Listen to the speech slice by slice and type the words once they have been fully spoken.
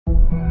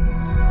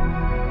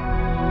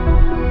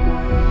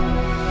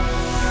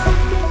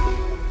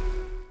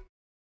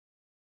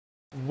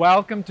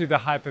Welcome to the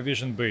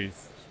Hypervsn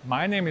booth.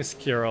 My name is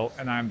Kiryl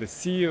and I'm the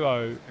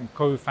CEO and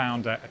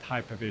co-founder at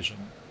Hypervsn.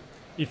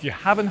 If you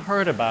haven't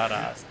heard about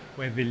us,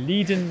 we're the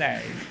leading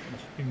name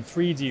in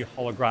 3D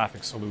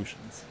holographic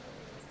solutions.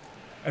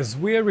 As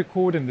we're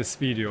recording this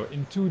video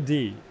in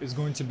 2D, it's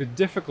going to be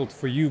difficult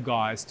for you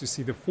guys to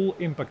see the full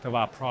impact of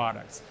our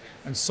products,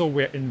 and so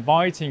we're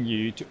inviting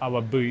you to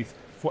our booth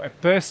for a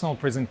personal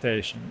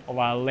presentation of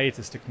our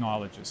latest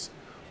technologies.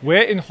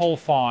 We're in Hall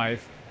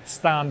 5,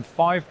 stand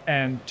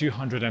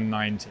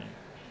 5N290.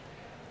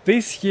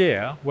 This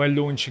year, we're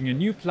launching a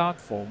new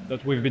platform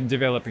that we've been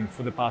developing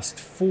for the past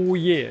 4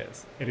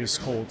 years. It is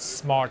called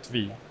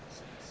SmartV.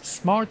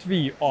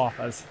 SmartV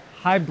offers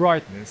high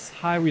brightness,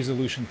 high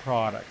resolution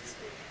products,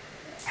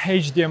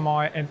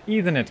 HDMI and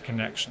Ethernet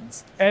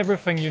connections,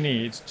 everything you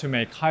need to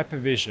make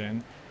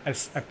Hypervsn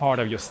as a part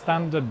of your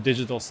standard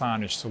digital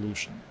signage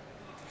solution.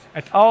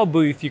 At our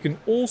booth, you can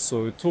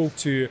also talk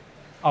to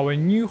our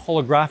new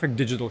holographic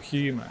digital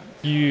human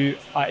you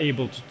are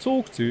able to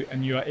talk to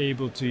and you are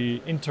able to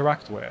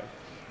interact with.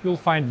 You'll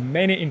find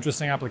many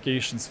interesting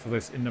applications for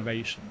this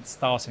innovation,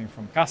 starting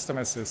from custom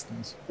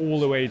assistants all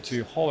the way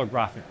to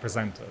holographic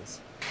presenters.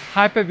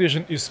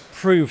 Hypervsn is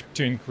proved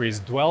to increase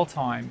dwell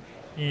time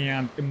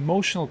and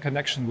emotional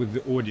connection with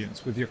the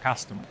audience, with your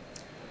customer.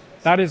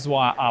 That is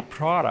why our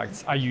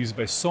products are used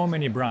by so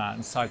many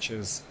brands such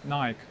as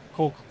Nike,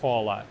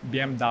 Coca-Cola,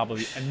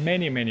 BMW, and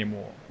many, many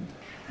more.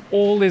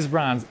 All these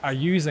brands are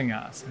using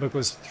us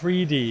because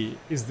 3D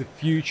is the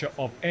future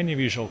of any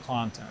visual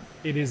content.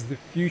 It is the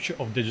future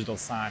of digital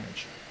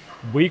signage.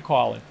 We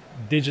call it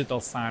Digital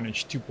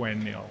Signage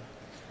 2.0.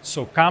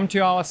 So come to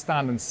our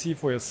stand and see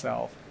for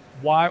yourself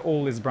why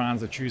all these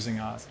brands are choosing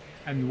us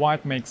and why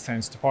it makes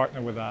sense to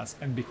partner with us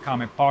and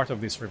become a part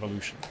of this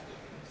revolution.